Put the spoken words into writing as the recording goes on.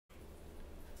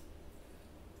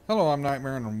Hello, I'm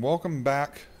Nightmaaron, and welcome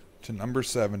back to number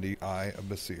 70, Eye of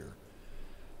Basir.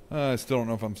 I still don't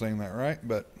know if I'm saying that right,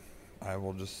 but I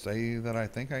will just say that I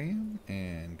think I am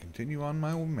and continue on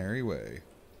my merry way.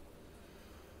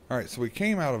 Alright, so we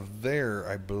came out of there,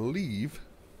 I believe.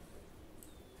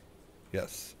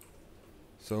 Yes.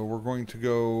 So we're going to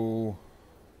go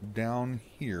down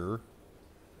here.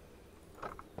 Oh,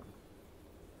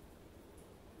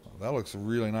 that looks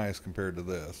really nice compared to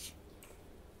this.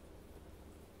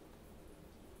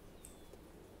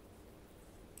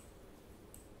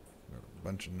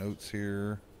 Bunch of notes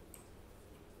here.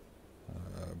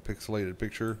 Pixelated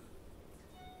picture.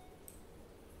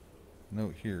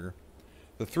 Note here.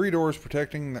 The three doors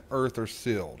protecting the earth are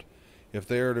sealed. If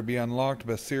they are to be unlocked,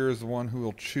 Basir is the one who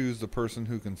will choose the person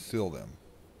who can seal them.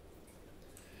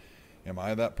 Am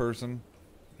I that person?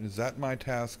 Is that my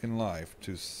task in life?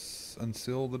 To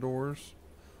unseal the doors?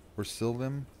 Or seal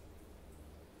them?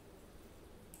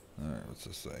 Alright, what's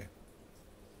this say?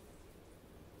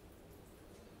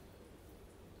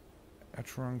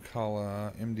 Atron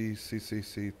Kala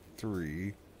MDCCC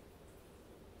 3.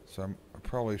 So I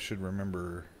probably should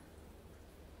remember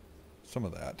some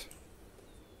of that.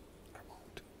 I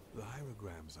won't. The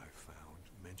hierograms I found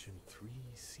mention 3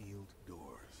 sealed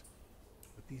doors,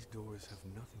 but these doors have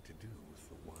nothing to do with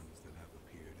the ones that have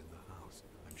appeared in the house.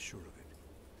 I'm sure of it.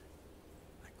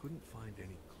 I couldn't find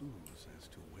any clues as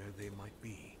to where they might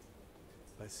be.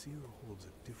 Basir holds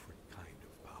a different kind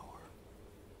of power.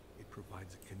 It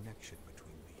provides a connection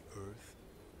between the earth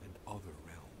and other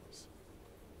realms.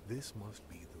 This must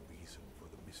be the reason for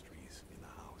the mysteries in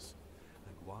the house,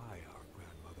 and why our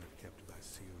grandmother kept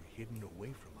Basir hidden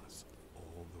away from us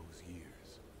all those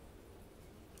years.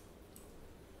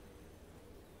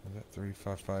 Is that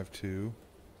 3552?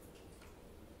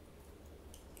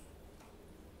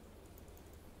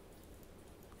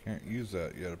 Can't use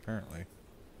that yet, apparently.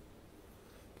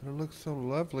 But it looks so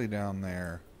lovely down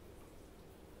there.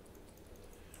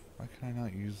 Why can I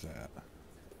not use that?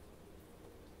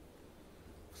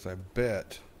 Because I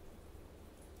bet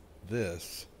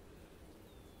this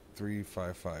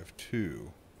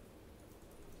 3552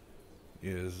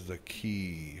 is the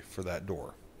key for that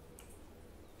door.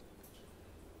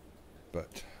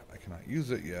 But I cannot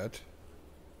use it yet.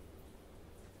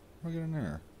 How do I get in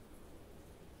there?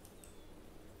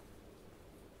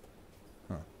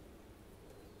 Huh.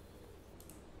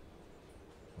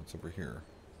 What's over here?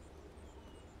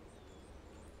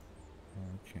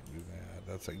 Oh, can't do that.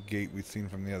 That's a gate we've seen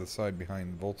from the other side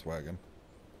behind Volkswagen.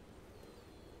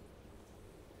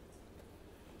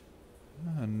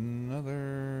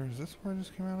 Another... Is this where I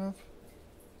just came out of?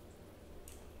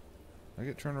 Did I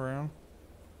get turned around?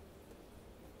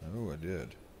 Oh, I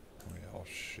did. Oh, yeah. Oh,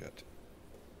 shit.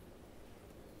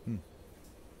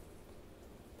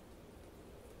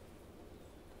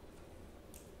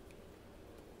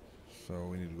 So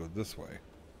we need to go this way.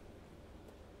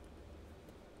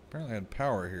 Apparently I had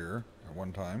power here at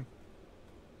one time.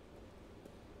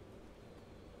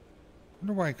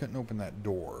 Wonder why I couldn't open that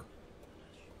door.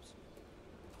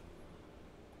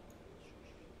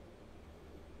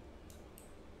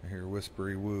 I hear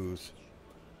whispery woos.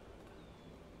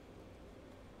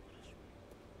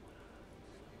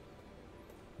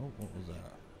 Oh, what was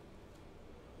that?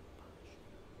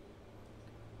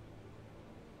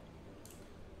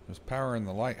 There's power in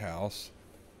the lighthouse.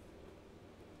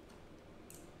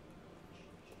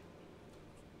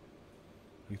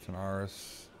 Ethan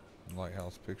Aris,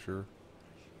 lighthouse picture.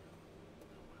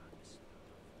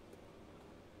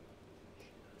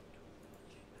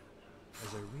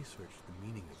 As I researched the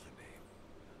meaning of the name,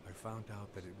 I found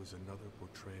out that it was another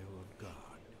portrayal of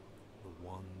God, the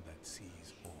one that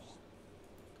sees all.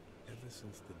 Ever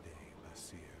since the day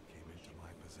Basir came into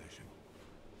my possession,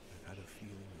 I've had a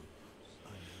feeling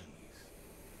of unease.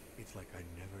 It's like I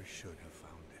never should have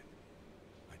found it.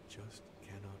 I just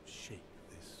cannot shake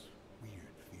this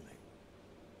weird feeling.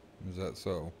 Is that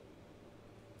so?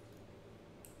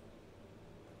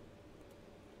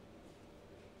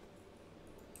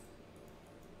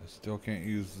 I still can't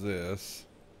use this.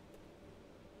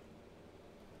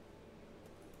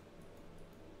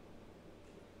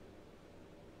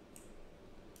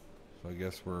 So I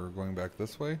guess we're going back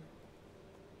this way?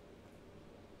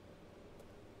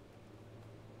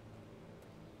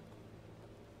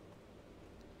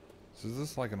 So is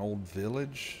this like an old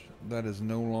village that is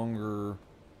no longer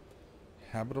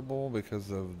habitable because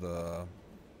of the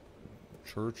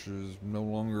church is no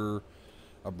longer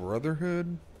a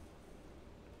brotherhood?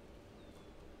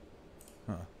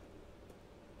 Huh.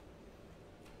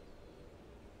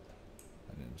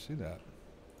 I didn't see that.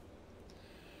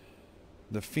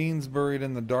 The fiends buried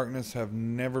in the darkness have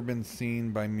never been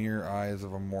seen by mere eyes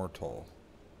of a mortal.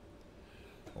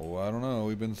 Oh, I don't know.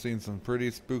 We've been seeing some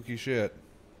pretty spooky shit.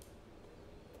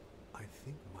 I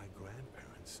think my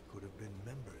grandparents could have been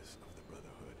members of the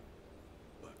Brotherhood.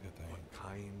 But what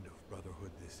kind of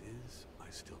brotherhood this is, I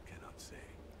still cannot say.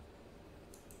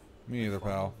 Me either, pal.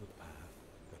 Follow the path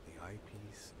that the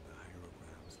eyepiece and the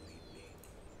hierograms lead me.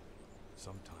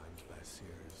 Sometimes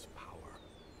Basir's power,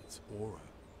 its aura,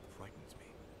 frightens me.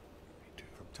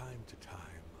 From time to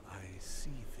time, I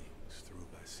see things through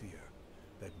Basir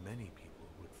that many people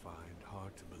would find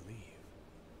hard to believe.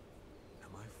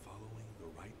 Am I following the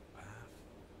right path?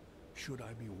 Should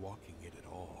I be walking it at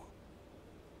all?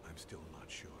 I'm still not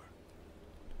sure.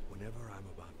 Whenever I'm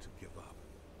about to give up,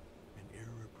 an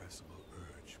irrepressible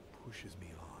urge pushes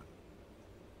me on.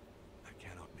 I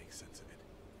cannot make sense of it.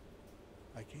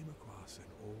 I came across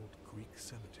an old Greek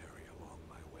cemetery along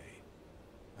my way.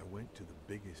 I went to the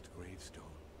biggest gravestone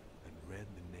and read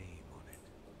the name on it.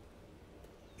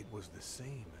 It was the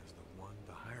same as the one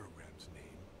the hierograms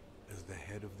name as the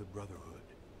head of the Brotherhood.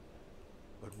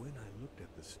 But when I looked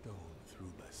at the stone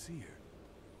through Basir,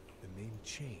 the name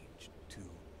changed to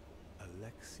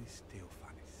Alexis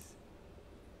Theophanis.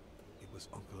 It was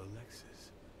Uncle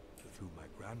Alexis, with whom my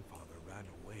grandfather ran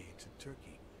away to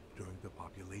Turkey during the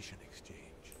population exchange.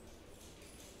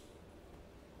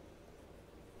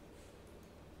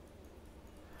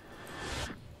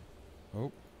 Oh.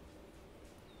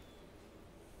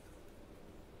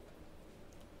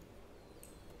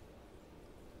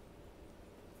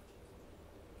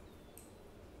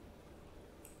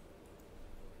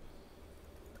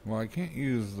 Well, I can't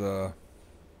use the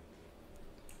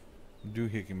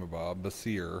doohickey mabob,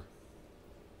 Basir.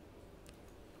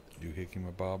 Doohickey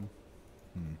mabob?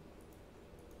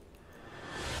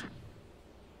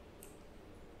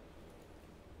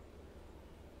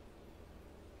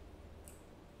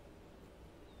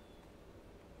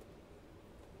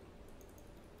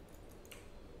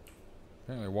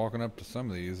 Apparently walking up to some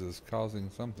of these is causing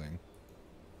something.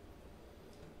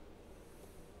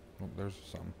 Oh, there's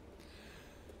some.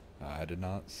 I did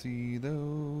not see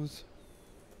those.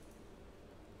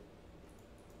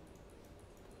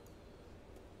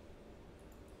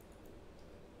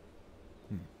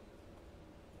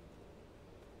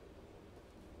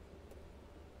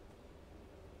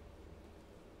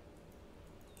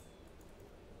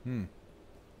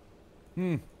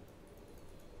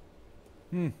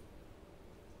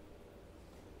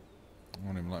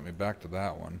 Won't even let me back to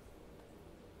that one.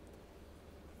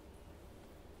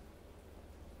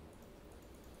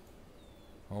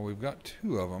 Well, we've got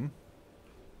two of them.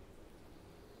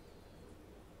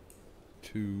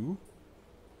 Two.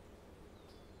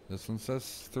 This one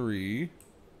says 3.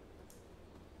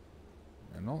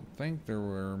 I don't think there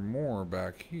were more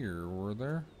back here, were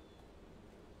there?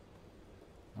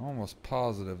 I'm almost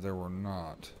positive there were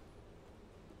not.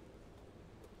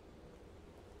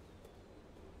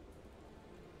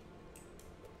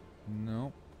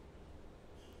 Nope.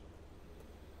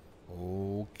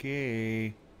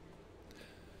 Okay.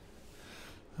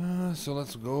 So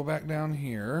let's go back down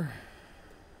here.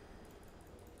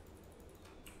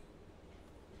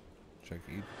 Check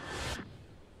each.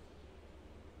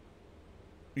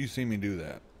 You see me do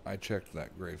that. I checked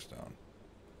that gravestone.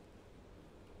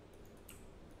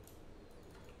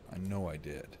 I know I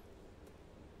did.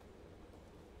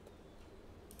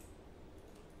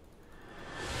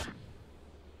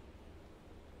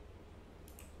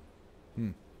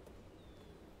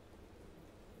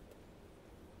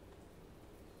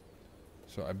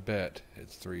 So I bet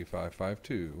it's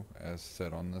 3552 as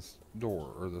said on this door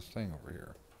or this thing over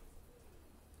here.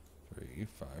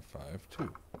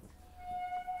 3552.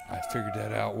 I figured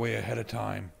that out way ahead of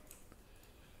time.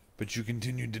 But you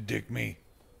continued to dick me.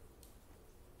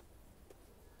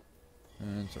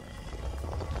 That's alright.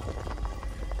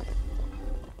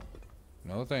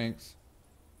 No thanks.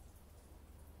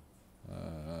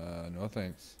 No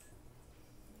thanks.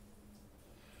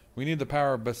 We need the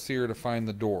power of Basir to find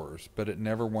the doors, but it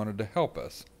never wanted to help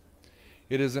us.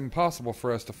 It is impossible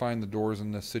for us to find the doors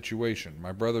in this situation.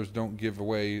 My brothers don't give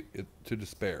way to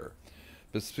despair.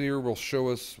 Basir will show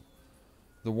us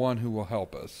the one who will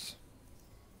help us.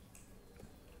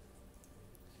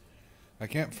 I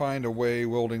can't find a way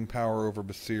wielding power over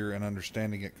Basir and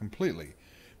understanding it completely.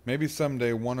 Maybe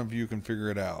someday one of you can figure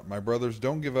it out. My brothers,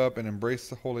 don't give up and embrace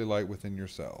the holy light within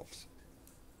yourselves.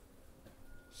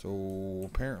 So,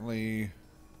 apparently...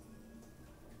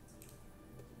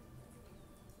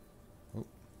 Oh.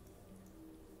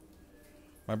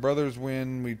 My brothers,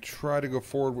 when we try to go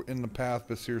forward in the path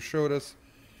Basir showed us,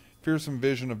 Fearsome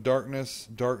vision of darkness.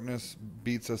 Darkness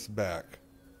beats us back.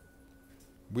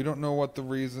 We don't know what the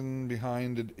reason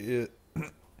behind it.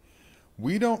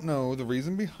 We don't know the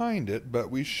reason behind it, but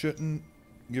we shouldn't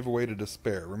give way to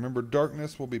despair. Remember,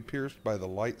 darkness will be pierced by the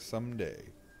light someday.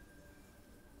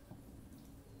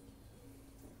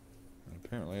 And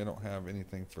apparently I don't have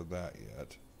anything for that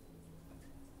yet.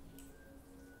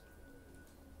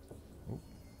 Oh.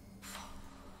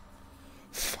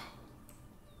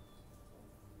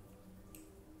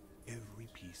 Every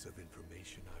piece of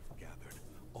information I've gathered,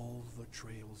 all the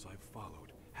trails I've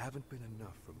followed, haven't been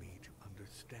enough for me to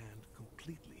understand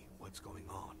completely what's going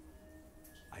on.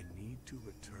 I need to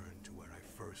return to where I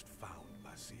first found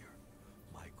Basir,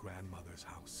 my grandmother's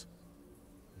house.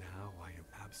 Now I am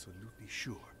absolutely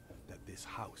sure that this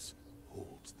house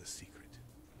holds the secret.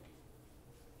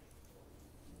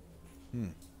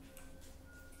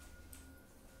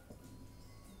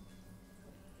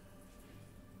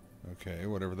 Okay,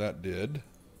 whatever that did.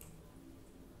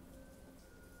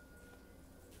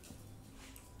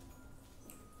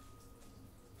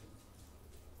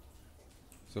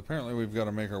 So apparently we've got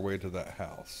to make our way to that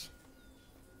house.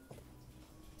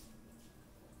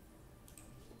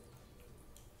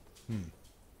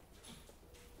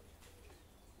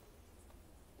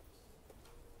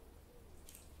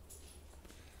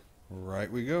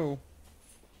 Right we go.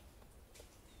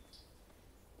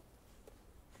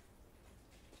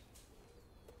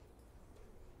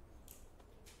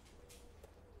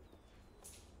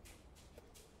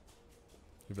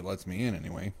 If it lets me in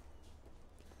anyway.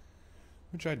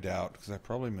 Which I doubt, because I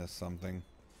probably missed something.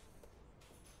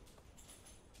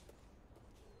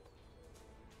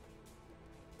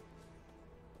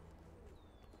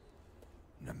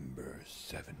 Number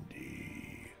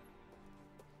 70.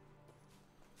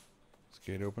 Is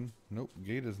gate open? Nope,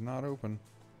 gate is not open.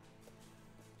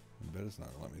 I bet it's not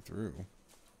going to let me through.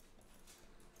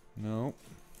 Nope.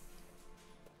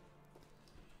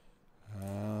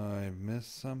 I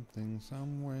missed something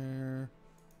somewhere.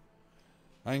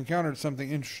 I encountered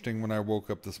something interesting when I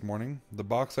woke up this morning. The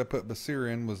box I put Basir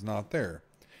in was not there.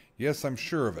 Yes, I'm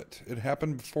sure of it. It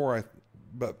happened before,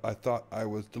 but I thought I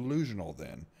was delusional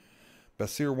then.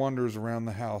 Basir wanders around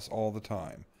the house all the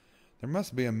time. There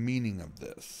must be a meaning of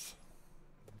this.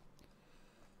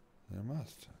 There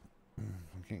must. I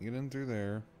can't get in through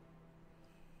there.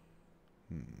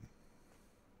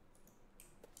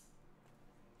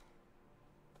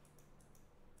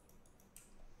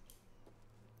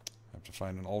 Have to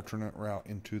find an alternate route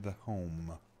into the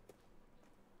home.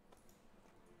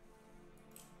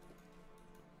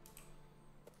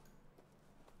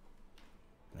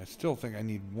 I still think I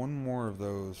need one more of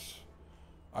those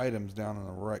items down on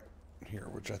the right here,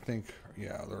 which I think,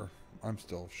 yeah, I'm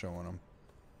still showing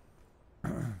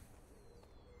them.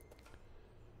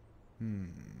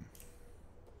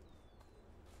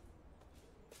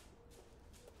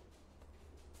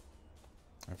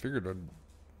 I figured I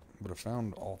would have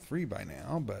found all three by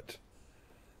now, but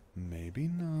maybe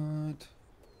not.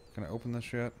 Can I open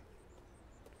this yet?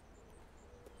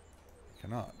 I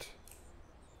cannot.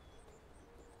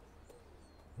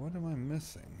 What am I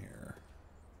missing here?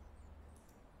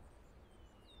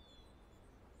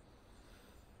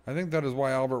 I think that is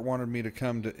why Albert wanted me to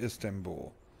come to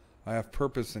Istanbul. I have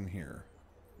purpose in here.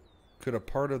 Could a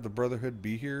part of the Brotherhood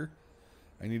be here?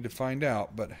 I need to find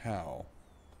out, but how?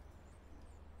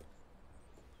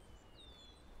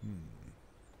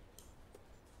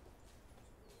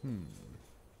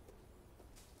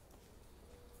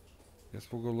 Guess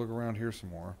we'll go look around here some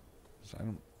more, 'cause I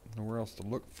don't know where else to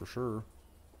look for sure.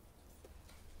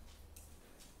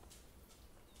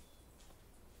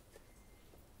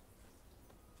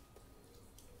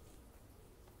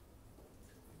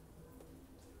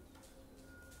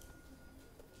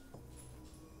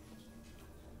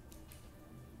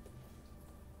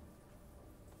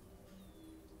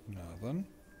 Nothing.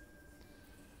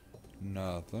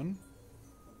 Nothing.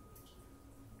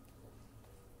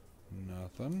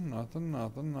 Nothing, nothing,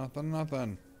 nothing, nothing,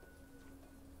 nothing.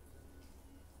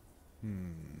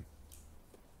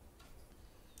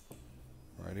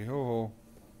 Righty ho ho.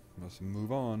 Let's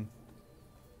move on.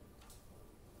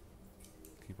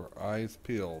 Keep our eyes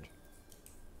peeled.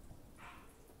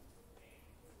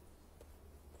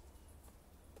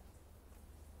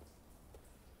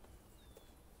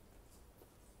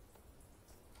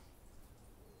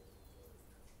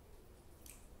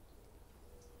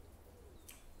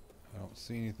 I don't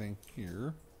see anything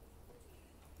here.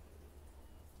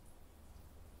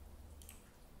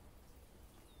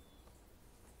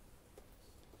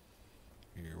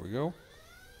 Here we go.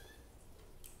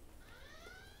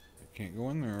 I can't go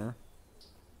in there.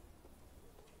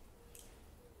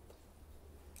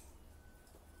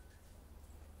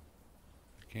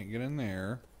 Can't get in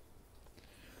there.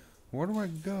 Where do I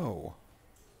go?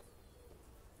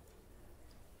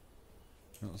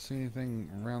 I don't see anything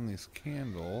around these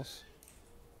candles.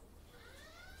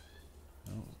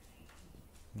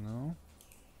 No?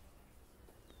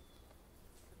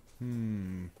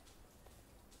 We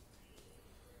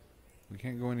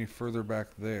can't go any further back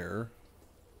there.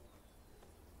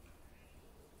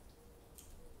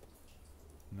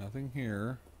 Nothing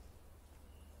here.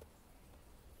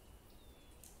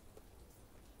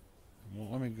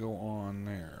 Won't let me go on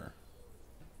there.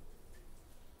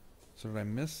 So did I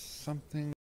miss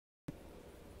something?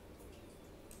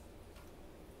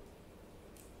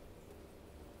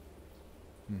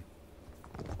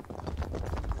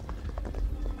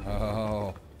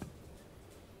 Oh.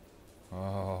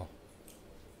 Oh.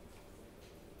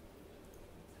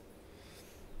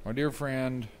 My dear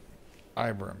friend,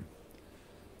 Ibram.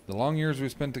 The long years we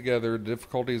spent together, the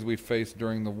difficulties we faced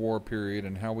during the war period,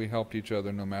 and how we helped each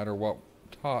other no matter what,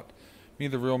 taught me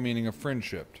the real meaning of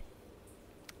friendship.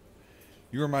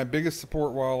 You were my biggest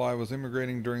support while I was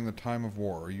immigrating during the time of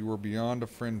war. You were beyond a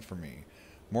friend for me,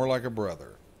 more like a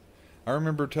brother. I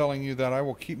remember telling you that I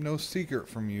will keep no secret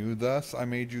from you, thus I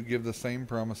made you give the same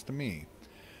promise to me.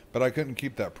 But I couldn't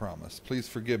keep that promise. Please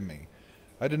forgive me.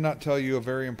 I did not tell you a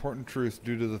very important truth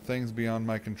due to the things beyond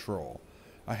my control.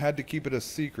 I had to keep it a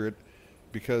secret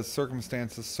because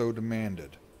circumstances so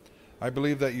demanded. I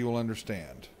believe that you will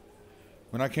understand.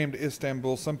 When I came to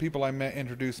Istanbul, some people I met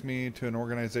introduced me to an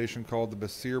organization called the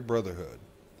Basir Brotherhood.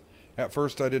 At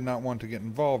first I did not want to get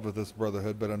involved with this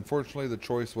brotherhood, but unfortunately the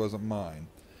choice wasn't mine.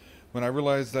 When I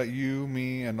realized that you,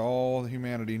 me, and all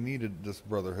humanity needed this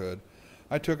brotherhood,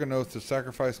 I took an oath to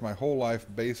sacrifice my whole life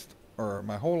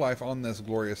on this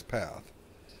glorious path.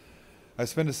 I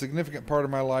spent a significant part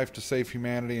of my life to save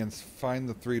humanity and find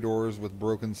the three doors with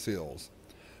broken seals.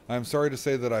 I am sorry to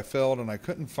say that I failed and I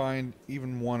couldn't find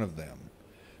even one of them.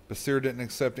 Basir didn't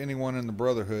accept anyone in the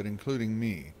Brotherhood, including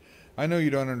me. I know you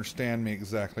don't understand me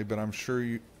exactly, but I'm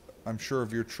sure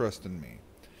of your trust in me.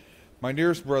 My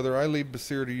dearest brother, I leave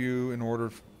Basir to you in order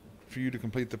for you to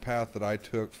complete the path that I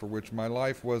took, for which my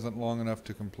life wasn't long enough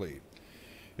to complete.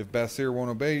 If Basir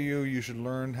won't obey you, you should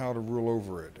learn how to rule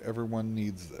over it. Everyone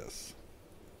needs this.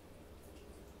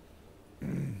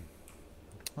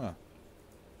 Huh.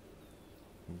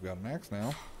 We've got an axe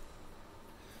now.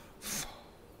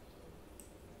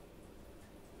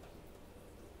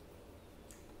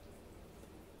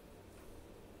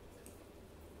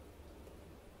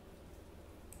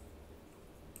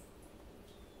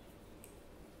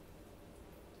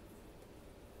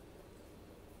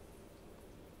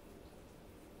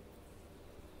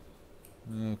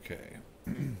 Okay.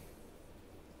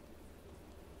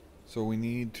 So we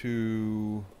need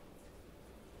to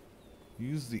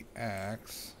use the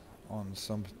axe on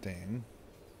something.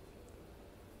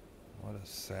 What a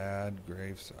sad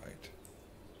gravesite.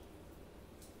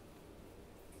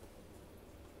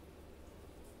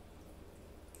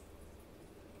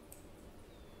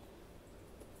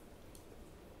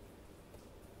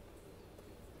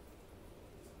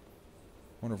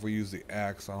 Wonder if we use the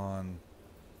axe on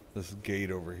this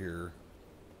gate over here.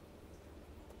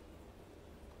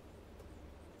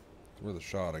 It's worth a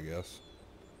shot, I guess.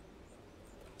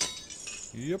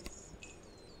 Yep.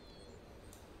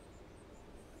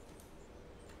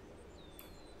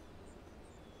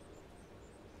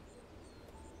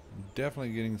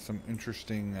 Definitely getting some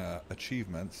interesting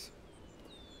achievements.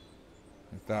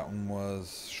 I think that one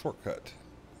was shortcut.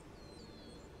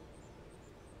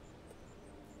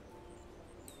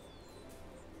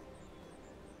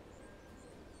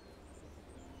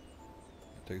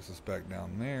 Takes us back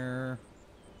down there.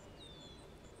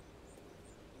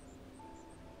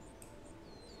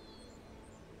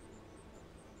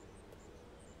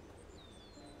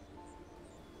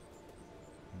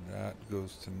 That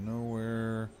goes to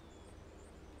nowhere.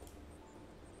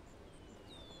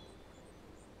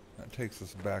 That takes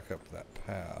us back up that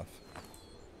path.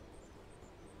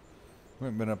 We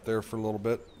haven't been up there for a little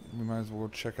bit. We might as well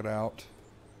check it out.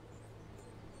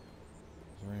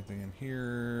 Is there anything in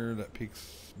here that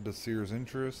piques Basir's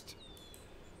interest?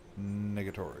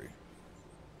 Negatory.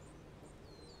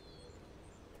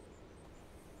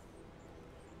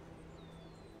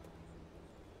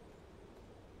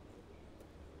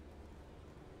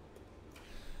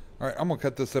 Alright, I'm going to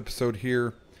cut this episode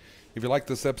here. If you like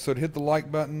this episode, hit the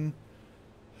like button.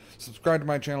 Subscribe to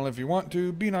my channel if you want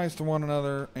to. Be nice to one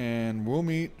another. And we'll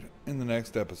meet in the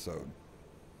next episode.